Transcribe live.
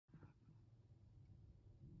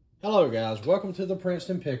Hello guys, welcome to the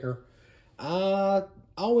Princeton Picker. I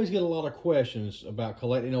always get a lot of questions about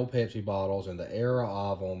collecting old Pepsi bottles and the era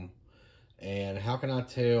of them and how can I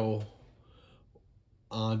tell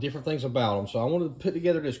different things about them. So I wanted to put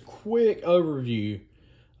together this quick overview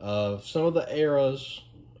of some of the eras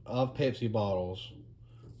of Pepsi bottles,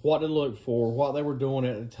 what to look for, what they were doing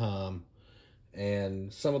at the time,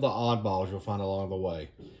 and some of the oddballs you'll find along the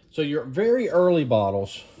way. So your very early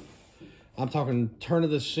bottles, I'm talking turn of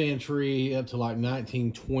the century up to like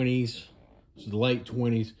 1920s, so the late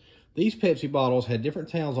 20s. These Pepsi bottles had different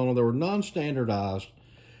towns on them. They were non-standardized.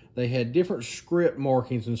 They had different script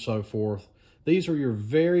markings and so forth. These are your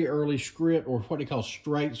very early script, or what they call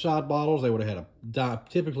straight side bottles. They would have had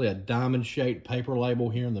typically a diamond-shaped paper label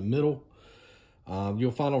here in the middle.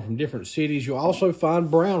 You'll find them from different cities. You'll also find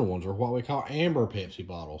brown ones, or what we call amber Pepsi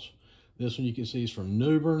bottles. This one you can see is from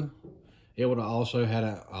New Bern. It would have also had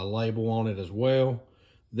a label on it as well.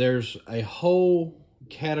 There's a whole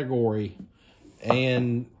category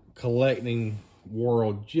and collecting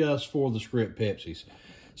world just for the script Pepsis.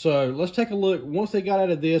 So let's take a look. Once they got out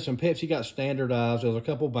of this and Pepsi got standardized, there was a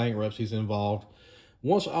couple bankruptcies involved.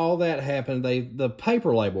 Once all that happened, the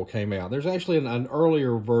paper label came out. There's actually an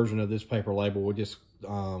earlier version of this paper label with just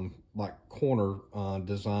like corner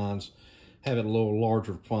designs, have it a little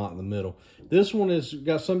larger font in the middle. This one has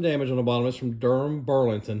got some damage on the bottom. It's from Durham,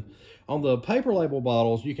 Burlington. On the paper label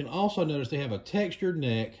bottles, you can also notice they have a textured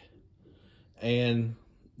neck, and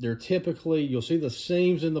they're typically, you'll see the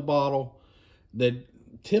seams in the bottle that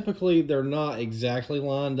typically they're not exactly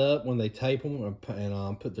lined up when they tape them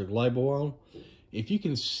and put their label on. If you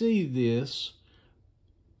can see this,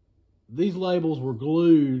 these labels were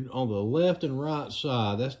glued on the left and right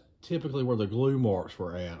side. That's typically where the glue marks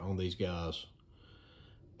were at on these guys.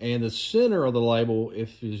 And the center of the label,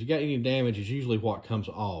 if you got any damage, is usually what comes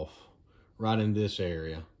off right in this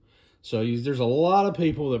area. So there's a lot of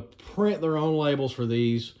people that print their own labels for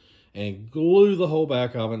these and glue the whole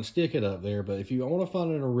back of it and stick it up there. But if you want to find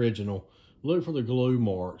an original, look for the glue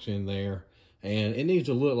marks in there. And it needs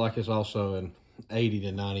to look like it's also an 80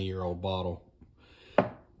 to 90-year-old bottle.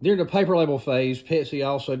 During the paper label phase, Pepsi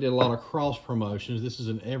also did a lot of cross promotions. This is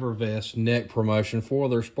an Evervest neck promotion for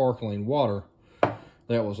their sparkling water.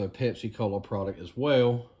 That was a Pepsi Cola product as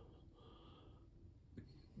well.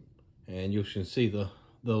 And you can see the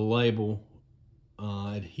label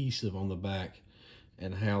adhesive on the back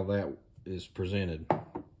and how that is presented.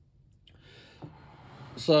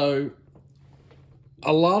 So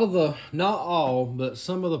a lot of the, not all, but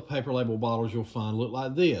some of the paper label bottles you'll find look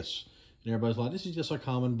like this. And everybody's like, this is just a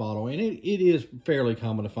common bottle. And it is fairly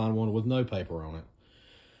common to find one with no paper on it.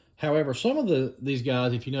 However, some of these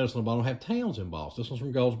guys, if you notice on the bottom, have towns embossed. This one's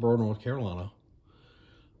from Goldsboro, North Carolina.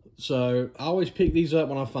 So I always pick these up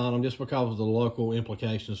when I find them just because of the local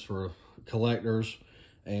implications for collectors.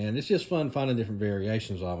 And it's just fun finding different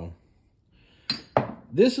variations of them.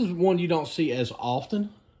 This is one you don't see as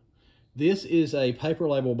often. This is a paper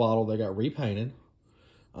label bottle that got repainted.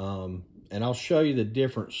 And I'll show you the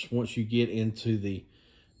difference once you get into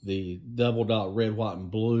the double dot red, white,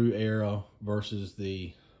 and blue era versus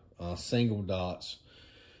the single dots.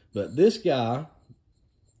 But this guy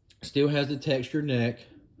still has the textured neck.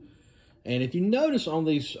 And if you notice on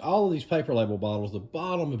all of these paper label bottles, the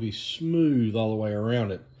bottom would be smooth all the way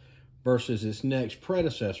around it versus its next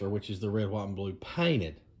predecessor, which is the red, white, and blue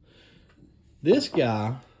painted. This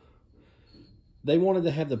guy, they wanted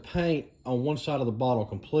to have the paint on one side of the bottle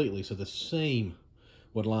completely so the seam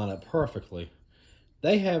would line up perfectly.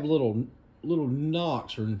 They have little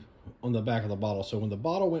knocks on the back of the bottle, so when the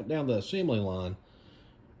bottle went down the assembly line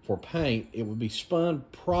for paint, it would be spun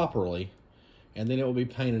properly, and then it would be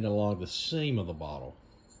painted along the seam of the bottle.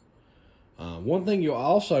 One thing you'll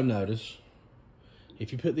also notice,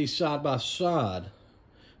 if you put these side by side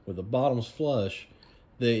with the bottoms flush,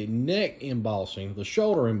 the neck embossing, the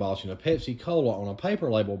shoulder embossing of Pepsi Cola on a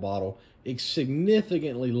paper label bottle is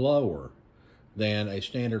significantly lower than a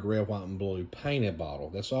standard red, white, and blue painted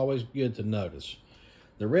bottle. That's always good to notice.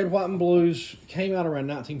 The red, white, and blues came out around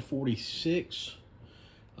 1946.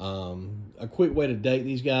 A quick way to date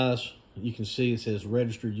these guys, you can see it says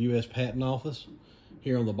Registered U.S. Patent Office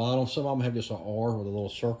here on the bottom. Some of them have just an R with a little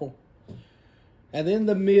circle. And then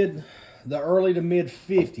the early to mid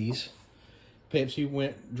 50s,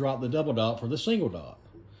 Pepsi dropped the double dot for the single dot.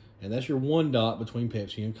 And that's your one dot between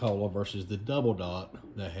Pepsi and Cola versus the double dot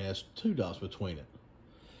that has two dots between it.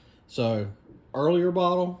 So, earlier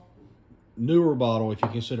bottle, newer bottle, if you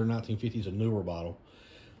consider 1950s a newer bottle.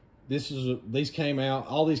 All these came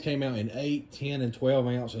out in 8, 10, and 12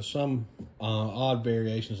 ounce, and some odd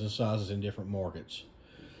variations in sizes in different markets.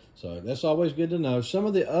 So that's always good to know. Some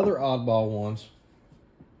of the other oddball ones,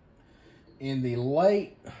 in the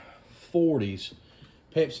late 40s,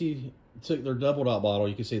 Pepsi took their double dot bottle.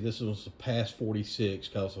 You can see this was past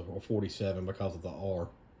 46 or 47 because of the R.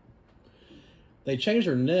 They changed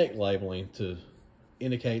their neck labeling to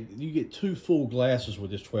indicate you get 2 full glasses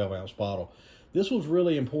with this 12-ounce bottle. This was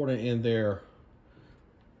really important in their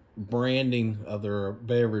branding of their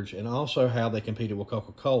beverage and also how they competed with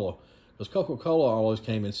Coca-Cola, because Coca-Cola always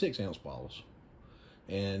came in 6-ounce bottles.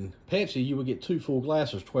 And Pepsi, you would get 2 full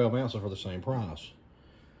glasses, 12 ounces for the same price.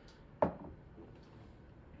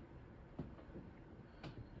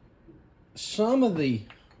 Some of the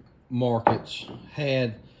markets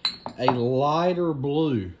had a lighter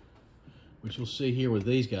blue, which you'll see here with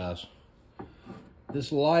these guys.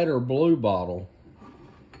 This lighter blue bottle,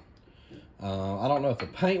 I don't know if the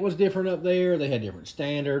paint was different up there. They had different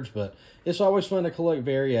standards, but it's always fun to collect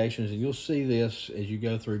variations, and you'll see this as you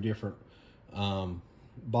go through different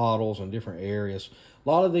bottles and different areas. A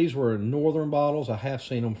lot of these were northern bottles. I have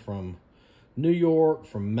seen them from New York,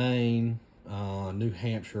 from Maine, New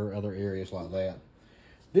Hampshire, other areas like that.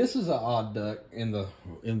 This is an odd duck in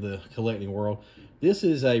the collecting world. This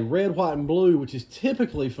is a red, white, and blue, which is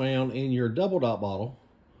typically found in your double dot bottle.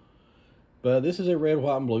 But this is a red,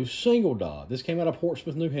 white, and blue single dot. This came out of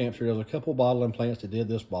Portsmouth, New Hampshire. There's a couple bottling plants that did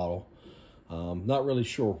this bottle. Not really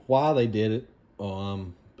sure why they did it,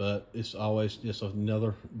 but it's always just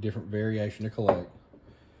another different variation to collect.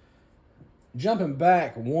 Jumping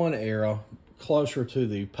back one era, closer to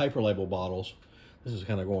the paper label bottles. This is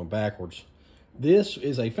kind of going backwards. This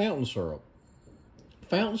is a fountain syrup.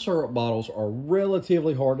 Fountain syrup bottles are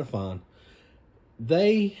relatively hard to find.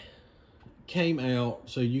 They came out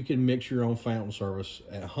so you can mix your own fountain service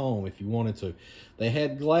at home if you wanted to. They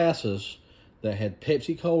had glasses that had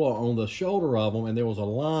Pepsi Cola on the shoulder of them, and there was a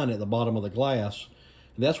line at the bottom of the glass.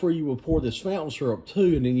 And that's where you would pour this fountain syrup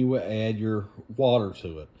to, and then you would add your water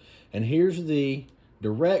to it. And here's the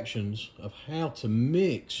directions of how to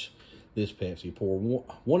mix this Pepsi. Pour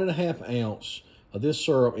 1.5 ounce of this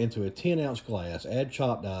syrup into a 10-ounce glass. Add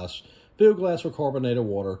chopped ice. Fill glass with carbonated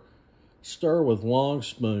water. Stir with long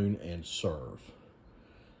spoon and serve.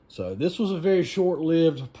 So this was a very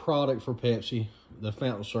short-lived product for Pepsi, the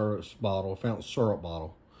fountain syrup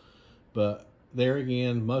bottle. But there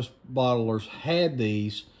again, most bottlers had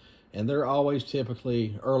these, and they're always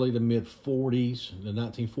typically early to mid 40s. The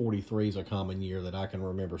 1943 is a common year that I can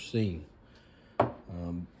remember seeing.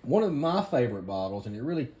 One of my favorite bottles, and it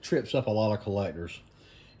really trips up a lot of collectors,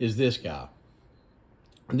 is this guy.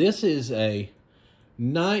 This is a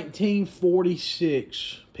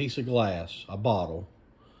 1946 piece of glass, a bottle.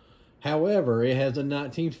 However, it has a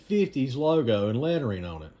 1950s logo and lettering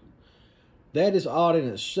on it. That is odd in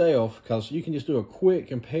itself, because you can just do a quick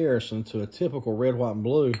comparison to a typical red, white, and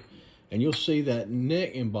blue, and you'll see that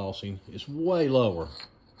neck embossing is way lower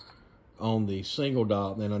on the single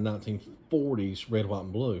dot than a 1940s red, white,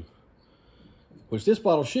 and blue. Which this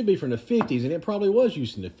bottle should be from the 50s, and it probably was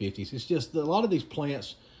used in the 50s. It's just that a lot of these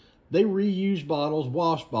plants, they reuse bottles,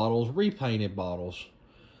 wash bottles, repainted bottles.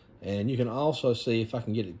 And you can also see, if I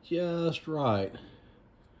can get it just right,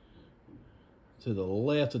 to the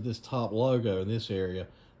left of this top logo in this area,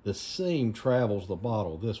 the seam travels the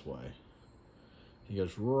bottle this way. It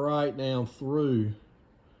goes right down through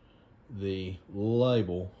the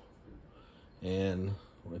label. And I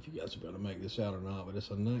don't know if you guys are able to make this out or not, but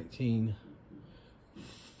it's a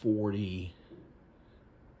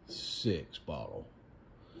 1946 bottle,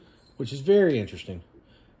 which is very interesting.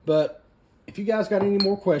 But if you guys got any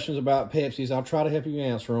more questions about Pepsis, I'll try to help you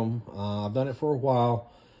answer them. I've done it for a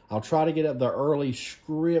while. I'll try to get up the early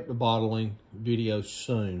script bottling videos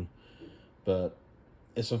soon. But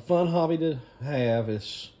it's a fun hobby to have.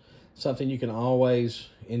 It's something you can always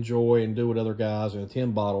enjoy and do with other guys and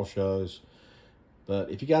attend bottle shows.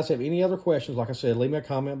 But if you guys have any other questions, like I said, leave me a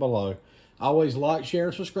comment below. Always like, share,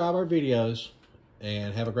 and subscribe our videos.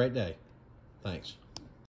 And have a great day. Thanks.